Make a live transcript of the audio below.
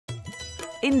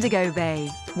Indigo Bay,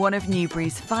 one of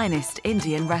Newbury's finest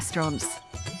Indian restaurants.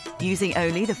 Using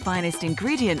only the finest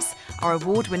ingredients, our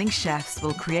award-winning chefs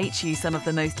will create you some of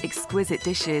the most exquisite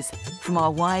dishes from our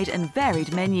wide and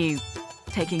varied menu,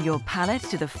 taking your palate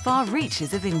to the far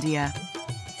reaches of India.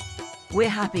 We're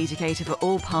happy to cater for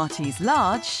all parties,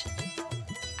 large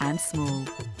and small.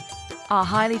 Our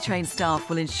highly trained staff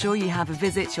will ensure you have a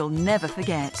visit you'll never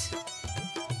forget.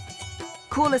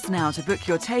 Call us now to book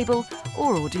your table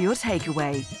or order your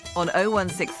takeaway on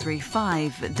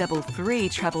 01635 33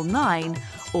 999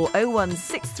 or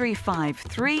 01635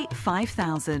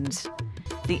 5000.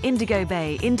 The Indigo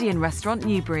Bay Indian Restaurant,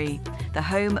 Newbury, the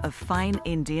home of fine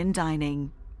Indian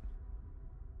dining.